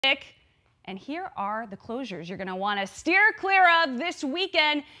And here are the closures you're going to want to steer clear of this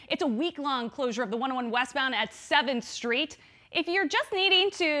weekend. It's a week-long closure of the 101 westbound at 7th Street. If you're just needing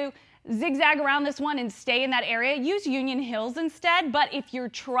to zigzag around this one and stay in that area, use Union Hills instead. But if you're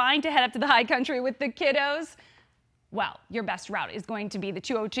trying to head up to the high country with the kiddos, well, your best route is going to be the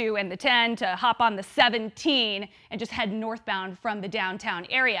 202 and the 10 to hop on the 17 and just head northbound from the downtown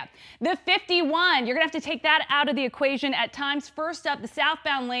area. The 51, you're going to have to take that out of the equation at times. First up, the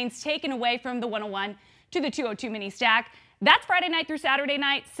southbound lanes taken away from the 101 to the 202 mini stack. That's Friday night through Saturday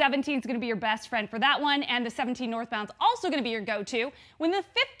night. 17 is going to be your best friend for that one, and the 17 northbound is also going to be your go-to when the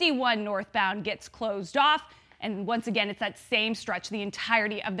 51 northbound gets closed off. And once again, it's that same stretch, the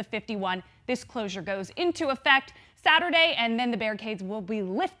entirety of the 51. This closure goes into effect Saturday, and then the barricades will be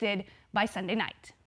lifted by Sunday night.